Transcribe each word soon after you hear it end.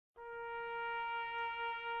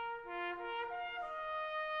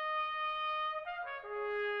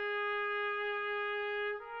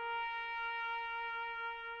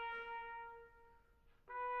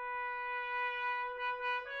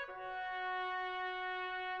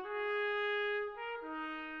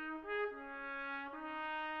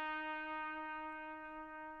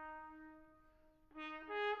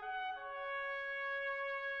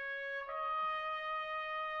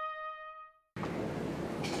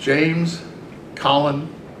James Colin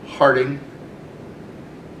Harding,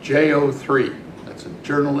 JO3. That's a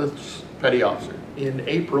journalist petty officer. In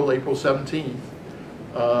April 17th,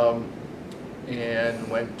 and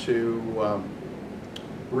went to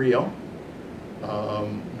Rio.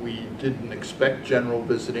 We didn't expect general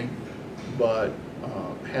visiting, but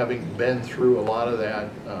having been through a lot of that,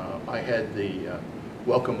 I had the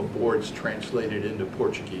welcome aboards translated into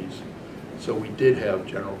Portuguese. So we did have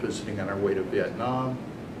general visiting on our way to Vietnam,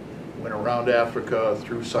 went around Africa,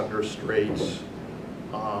 through Sunda Straits,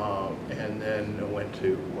 and then went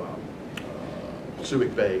to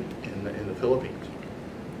Subic Bay in the Philippines.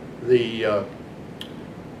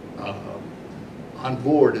 On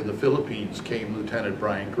board in the Philippines came Lieutenant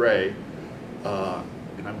Brian Gray,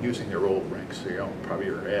 and I'm using their old ranks. They probably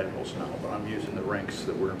are admirals now, but I'm using the ranks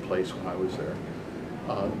that were in place when I was there.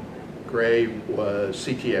 Gray was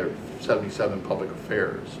CTF 77 Public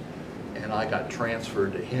Affairs, and I got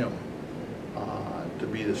transferred to him to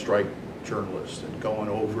be the strike journalist and going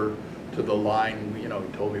over to the line. He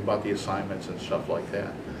told me about the assignments and stuff like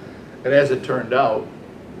that. And as it turned out,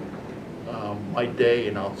 my day,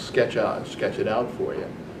 and I'll sketch it out for you.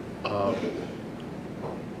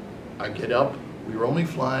 I get up. We were only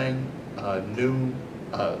flying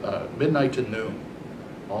midnight to noon.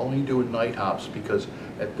 Only doing night hops because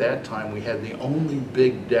at that time we had the only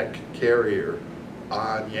big deck carrier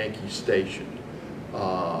on Yankee Station.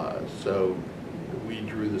 So we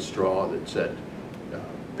drew the straw that said,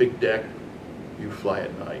 big deck, you fly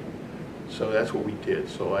at night. So that's what we did.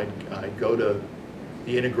 So I go to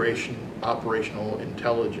the Integration Operational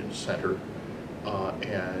Intelligence Center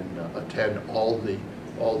and attend all the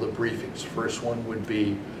briefings. First one would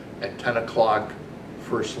be at 10 o'clock.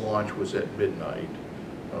 First launch was at midnight.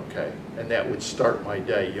 Okay, and that would start my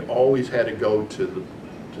day. You always had to go to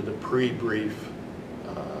the pre-brief,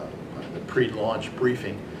 the pre-launch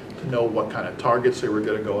briefing to know what kind of targets they were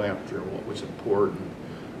going to go after, what was important,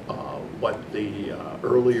 what the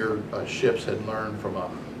earlier ships had learned from a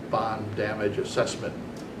bomb damage assessment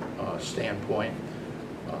standpoint.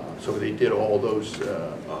 So they did all those,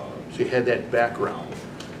 so you had that background.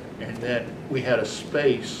 And then we had a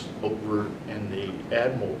space over in the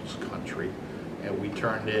Admiral's country, and we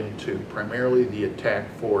turned into primarily the attack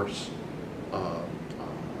force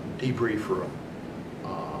debrief room.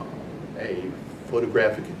 A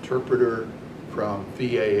photographic interpreter from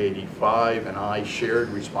VA 85 and I shared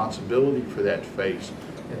responsibility for that phase,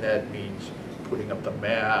 and that means putting up the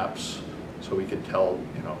maps so we could tell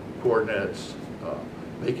coordinates,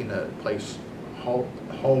 making the place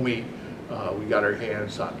homey. We got our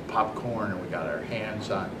hands on popcorn, and we got our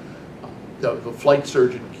hands on the flight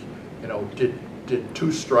surgeon. Did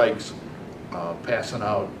 2 strikes, passing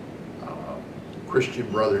out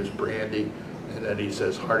Christian Brothers brandy, and then he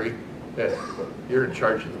says, "Hardy, you're in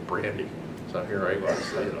charge of the brandy." So here I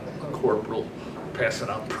was, a corporal passing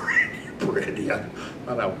out brandy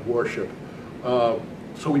on a warship.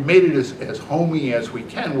 So we made it as homey as we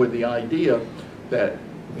can, with the idea that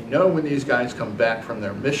we know when these guys come back from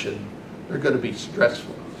their mission, they're going to be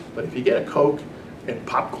stressful. But if you get a Coke and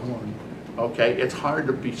popcorn, okay, it's hard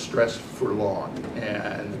to be stressed for long.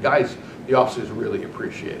 And the officers really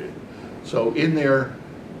appreciated it. So in there,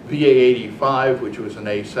 VA 85, which was an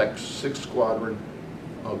A6 squadron,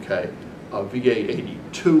 okay, VA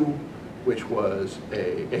 82, which was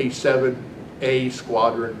a A7A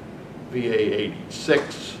squadron, VA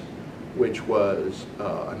 86, which was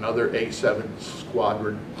another A7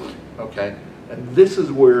 squadron, okay? And this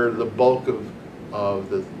is where the bulk of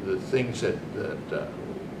the things that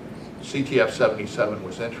CTF 77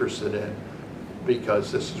 was interested in,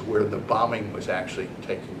 because this is where the bombing was actually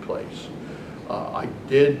taking place. I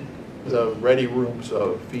did the ready rooms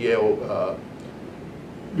of VF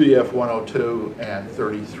 102 and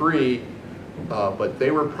 33, but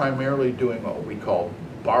they were primarily doing what we call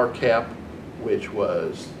bar cap, which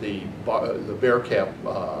was the bear cap,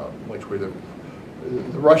 which were the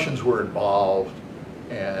Russians were involved,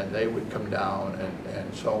 and they would come down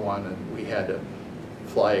and so on, and we had to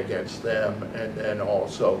fly against them, and then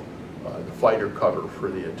also the fighter cover for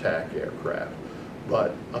the attack aircraft.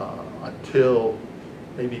 But until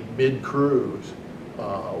maybe mid-cruise,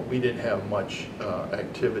 we didn't have much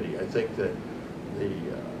activity. I think that the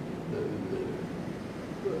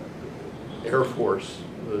Air Force,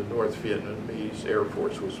 the North Vietnamese Air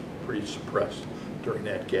Force, was pretty suppressed during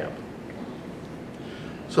that gap.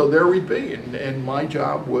 So there we'd be, and my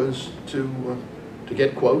job was to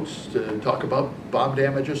get quotes, to talk about bomb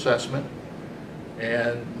damage assessment,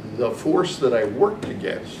 and the force that I worked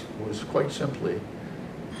against was quite simply,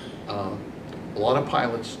 a lot of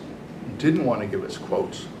pilots didn't want to give us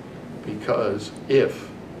quotes, because if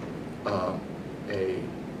a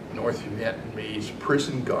North Vietnamese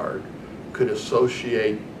prison guard could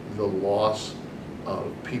associate the loss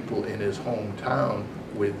of people in his hometown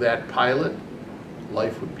with that pilot,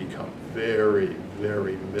 life would become very,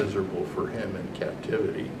 very miserable for him in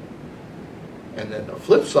captivity. And then the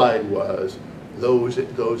flip side was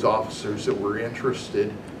those officers that were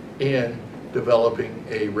interested in developing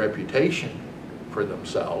a reputation for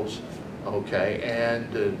themselves, okay,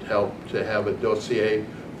 and to help to have a dossier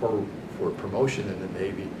for promotion in the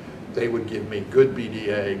Navy, they would give me good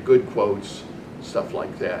BDA, good quotes, stuff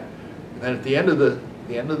like that. And then at the end of the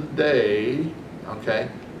day, okay,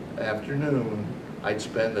 afternoon, I'd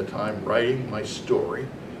spend the time writing my story,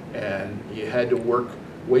 and you had to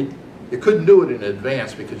wait. You couldn't do it in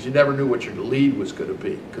advance because you never knew what your lead was going to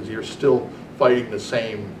be, because you're still fighting the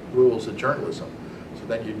same rules of journalism. So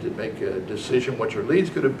then you did make a decision what your lead's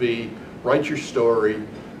going to be, write your story,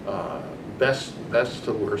 best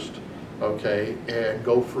to worst, okay, and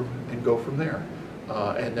go from there,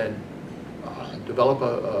 and then develop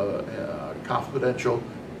a confidential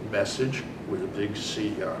message with a big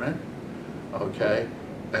C on it, okay,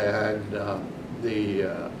 and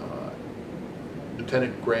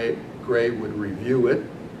Lieutenant Gray would review it,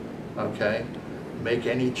 okay, make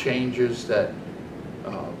any changes that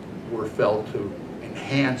were felt to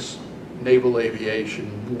enhance naval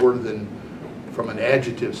aviation more than, from an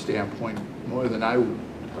adjective standpoint, more than I would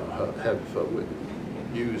have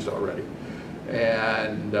used already.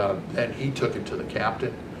 And then he took it to the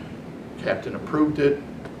captain. Captain approved it.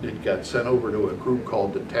 It got sent over to a group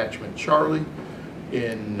called Detachment Charlie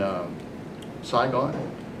in Saigon,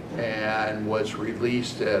 and was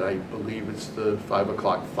released at, I believe it's the 5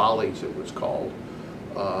 o'clock Follies it was called,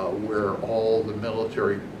 where all the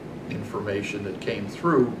military information that came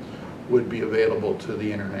through would be available to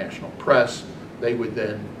the international press. They would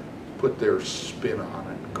then put their spin on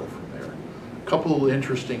it and go from there. A couple of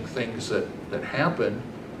interesting things that happened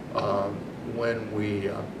when we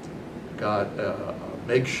got a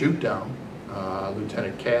MiG shoot down,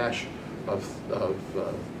 Lieutenant Cash of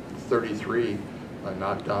 33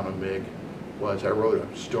 knocked down a MiG, was I wrote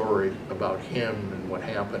a story about him and what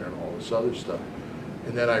happened and all this other stuff.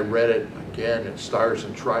 And then I read it again in Stars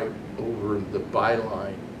and Stripes over the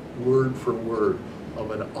byline, word for word,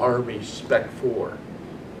 of an Army Spec 4.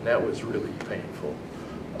 And that was really painful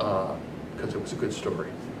because it was a good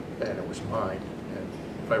story and it was mine. And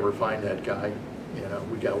if I ever find that guy, you know,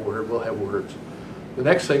 we got word, we'll have words. The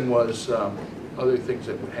next thing was, other things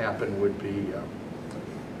that would happen would be,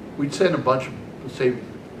 we'd send a bunch of, say,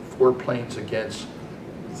 4 planes against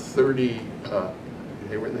 30,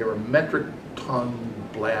 they were metric ton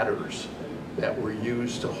bladders that were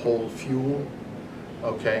used to hold fuel,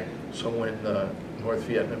 okay? So when the North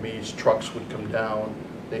Vietnamese trucks would come down,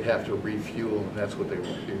 they'd have to refuel, and that's what they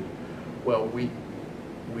would do. Well, we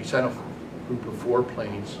sent a group of 4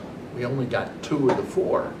 planes. We only got 2 of the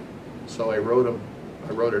 4, so I wrote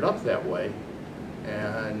it up that way,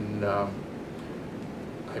 and I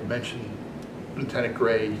mentioned Lieutenant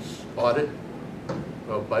Gray's audit.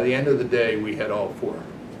 Well, by the end of the day, we had all 4.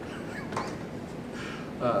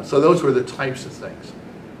 So those were the types of things.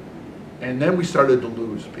 And then we started to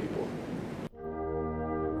lose people.